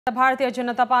The Bharatiya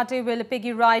Janata Party will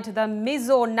piggy ride the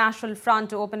Mizo National Front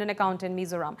to open an account in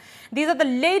Mizoram. These are the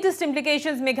latest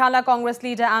implications Meghalaya Congress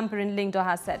leader Ampareen Lyngdoh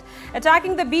has said.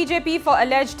 Attacking the BJP for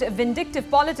alleged vindictive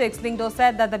politics, Lyngdoh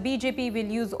said that the BJP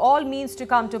will use all means to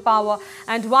come to power,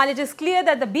 and while it is clear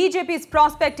that the BJP's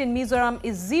prospect in Mizoram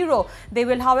is zero, they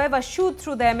will however shoot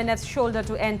through the MNF's shoulder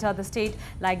to enter the state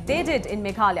like they did in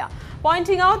Meghalaya.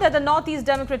 Pointing out that the Northeast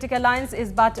Democratic Alliance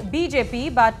is but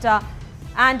BJP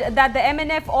and that the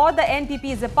MNF or the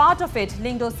NPP is a part of it,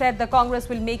 Lyngdoh said the Congress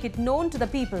will make it known to the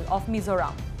people of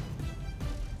Mizoram.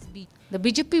 The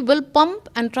BJP will pump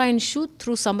and try and shoot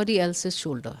through somebody else's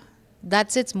shoulder.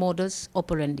 That's its modus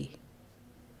operandi.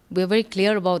 We're very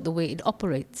clear about the way it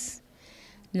operates.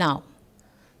 Now,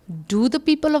 do the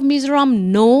people of Mizoram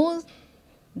know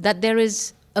that there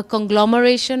is a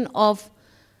conglomeration of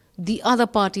the other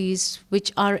parties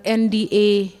which are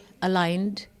NDA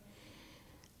aligned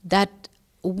that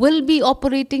will be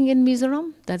operating in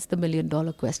Mizoram? That's the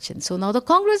million-dollar question. So now the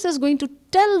Congress is going to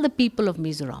tell the people of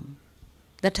Mizoram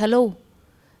that, hello,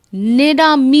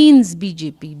 NEDA means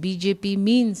BJP, BJP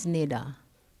means NEDA,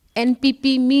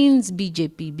 NPP means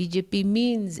BJP, BJP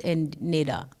means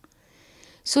NEDA.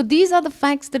 So these are the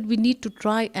facts that we need to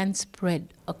try and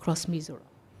spread across Mizoram.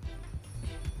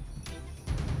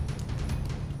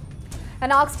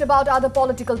 And asked about other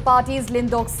political parties,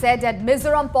 Lyngdoh said that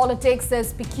Mizoram politics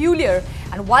is peculiar.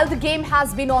 And while the game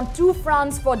has been on two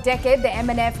fronts for decades, the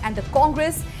MNF and the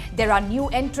Congress, there are new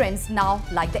entrants now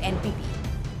like the NPP.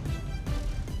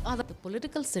 The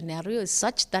political scenario is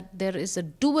such that there is a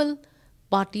dual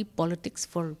party politics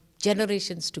for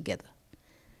generations together.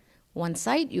 One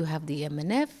side you have the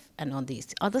MNF and on the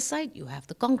other side you have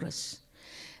the Congress.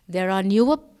 There are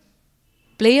newer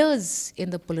players in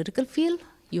the political field.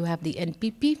 You have the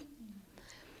NPP.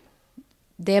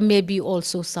 There may be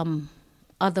also some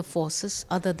other forces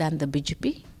other than the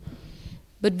BJP.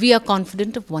 But we are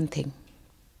confident of one thing.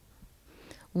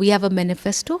 We have a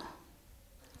manifesto.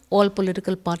 All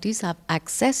political parties have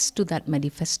access to that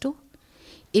manifesto.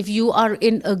 If you are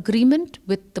in agreement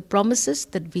with the promises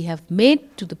that we have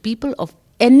made to the people of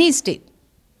any state,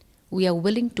 we are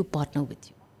willing to partner with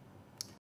you.